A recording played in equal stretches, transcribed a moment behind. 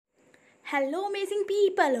Hello, amazing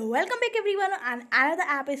people. Welcome back, everyone, on another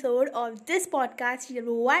episode of this podcast,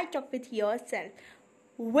 Why Talk with Yourself.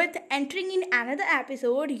 With entering in another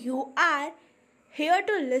episode, you are here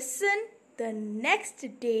to listen the next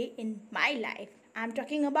day in my life. I'm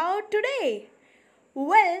talking about today.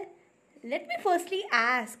 Well, let me firstly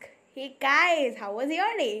ask, hey guys, how was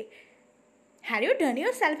your day? Have you done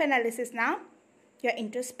your self analysis now? Your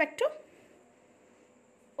introspective?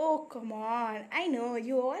 Oh, come on. I know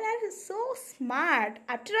you all are so smart.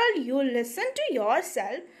 After all, you listen to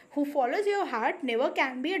yourself. Who follows your heart never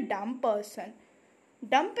can be a dumb person.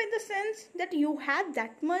 Dumb in the sense that you have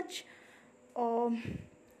that much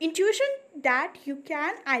intuition that you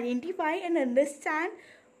can identify and understand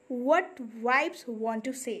what vibes want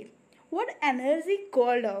to say, what energy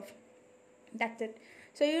called off. That's it.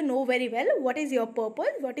 So you know very well what is your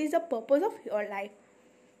purpose, what is the purpose of your life.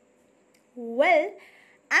 Well,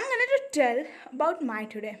 I'm going to tell about my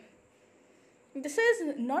today. This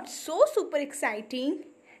is not so super exciting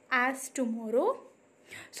as tomorrow.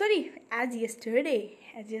 Sorry, as yesterday.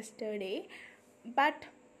 But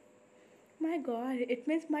my god, it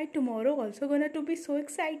means my tomorrow also gonna to be so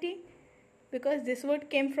exciting because this word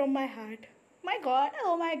came from my heart. My god,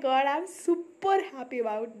 oh my god, I'm super happy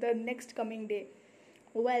about the next coming day.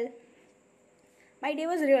 Well, my day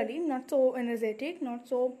was really not so energetic, not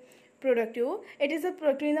so productive. It is a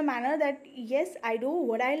productive in the manner that yes, I do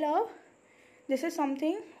what I love. This is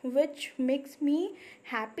something which makes me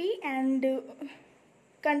happy and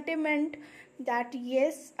contentment that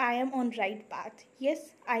yes, I am on right path.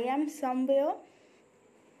 Yes, I am somewhere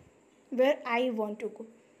where I want to go.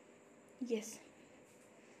 Yes.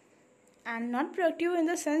 And not productive in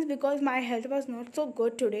the sense because my health was not so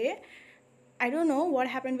good today. I don't know what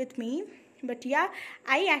happened with me, but yeah,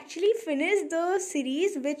 I actually finished the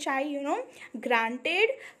series which I granted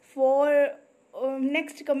for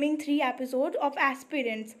next coming 3 episodes of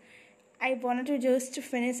aspirants. I wanted to just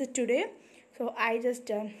finish it today, so I just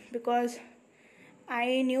done because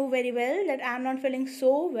I knew very well that I'm not feeling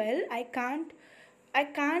so well. I can't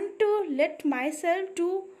let myself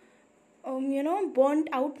to burnt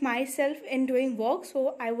out myself in doing work.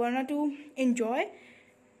 So I wanted to enjoy,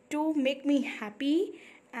 to make me happy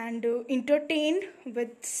and entertained with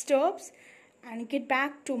stuffs and get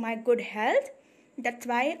back to my good health. That's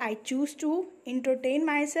why I choose to entertain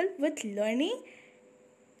myself with learning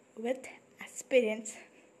with aspirants.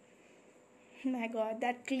 My god,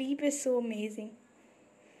 that clip is so amazing.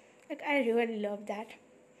 Like, I really love that.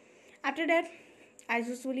 After that, as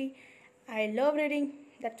usually, I love reading.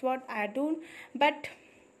 That's what I do. But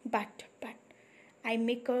I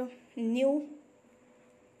make a new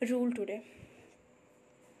rule today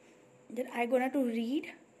that I gonna to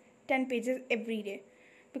read 10 pages every day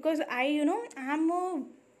because I'm a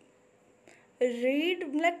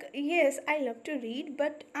read, like, yes, I love to read,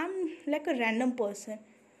 but I'm like a random person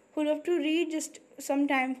who love to read just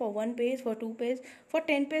sometime for 1 page, for 2 pages, for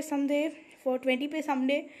 10 pages someday, for 20 pages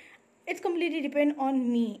someday. It's completely depend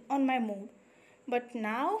on me, on my mood. But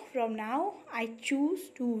from now I choose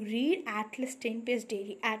to read at least 10 pages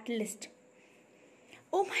daily, at least.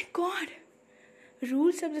 Oh my god,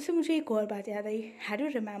 rule शब्द से मुझे एक और बात याद आई. Had you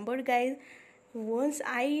remembered guys, once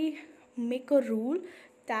I make a rule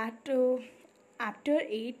that after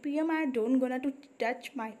 8 p.m. I don't gonna to touch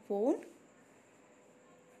my phone.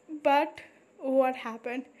 But what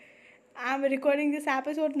happened? I'm recording this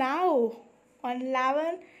episode now on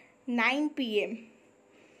 9 p.m.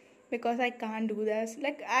 because I can't do this.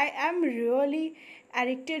 Like, I am really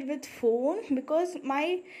addicted with phone because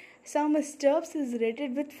my some stuffs is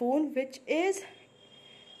related with phone, which is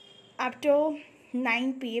after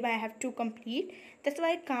 9 p.m. I have to complete. That's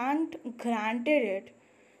why I can't granted it.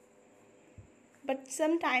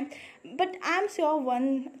 But I'm sure one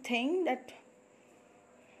thing that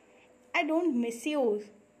I don't misuse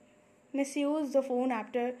the phone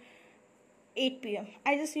after 8 p.m.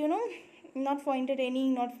 I just not for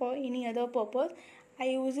entertaining, not for any other purpose. I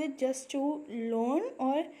use it just to learn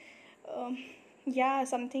or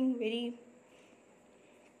something very.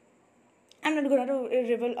 I'm not gonna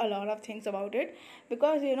reveal a lot of things about it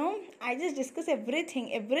because I just discuss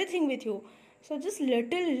everything with you. So just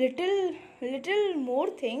little more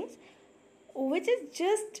things, which is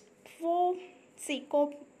just for sake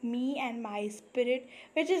of me and my spirit,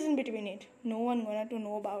 which is in between it. No one gonna to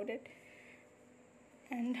know about it.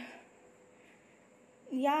 And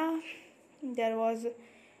yeah, there was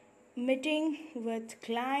meeting with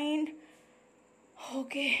client.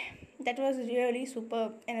 Okay, that was really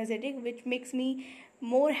super energetic, which makes me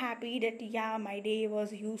more happy that yeah, my day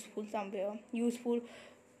was useful somewhere,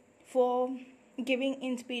 for giving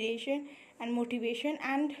inspiration and motivation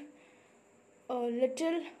and a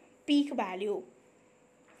little peak value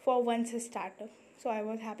for once a startup. So I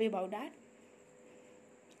was happy about that.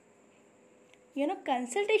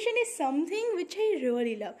 Consultation is something which I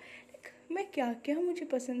really love. Like, मैं क्या मुझे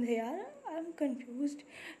पसंद है यार? I'm confused.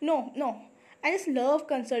 No. I just love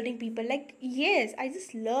consulting people. Like, yes, I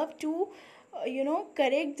just love to,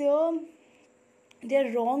 correct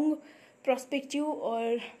their wrong perspective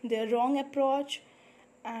or their wrong approach,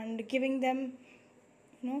 and giving them,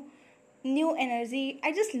 new energy.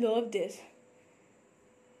 I just love this.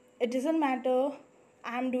 It doesn't matter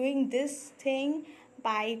I'm doing this thing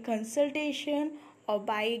by consultation or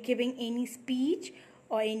by giving any speech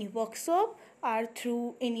or any workshop or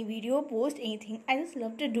through any video post, anything. I just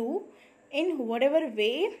love to do in whatever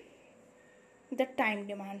way the time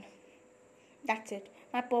demand. That's it.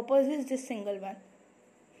 My purpose is this single one,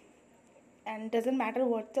 and doesn't matter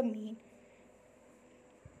what the mean.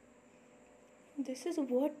 This is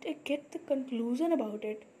what I get the conclusion about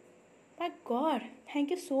it. My god, thank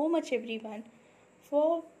you so much everyone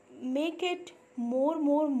for make it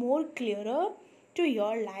more clearer to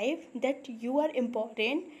your life that you are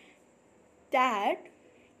important, that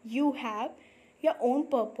you have your own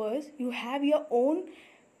purpose, you have your own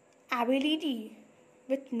ability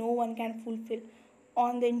which no one can fulfill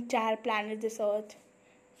on the entire planet this earth.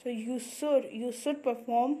 So you should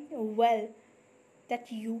perform well,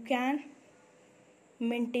 that you can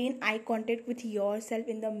maintain eye contact with yourself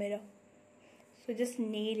in the mirror. So just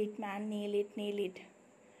nail it, man. Nail it.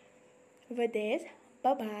 With this,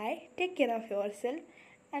 bye-bye. Take care of yourself.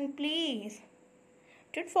 And please,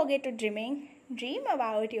 don't forget to dreaming. Dream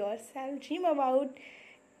about yourself. Dream about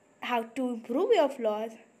how to improve your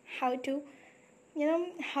flaws. How to,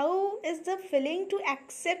 how is the feeling to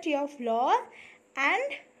accept your flaws, and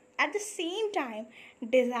at the same time,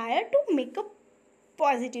 desire to make a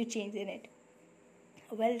positive change in it.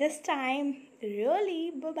 Well, this time,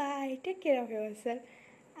 really, bye-bye. Take care of yourself.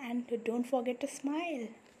 And don't forget to smile.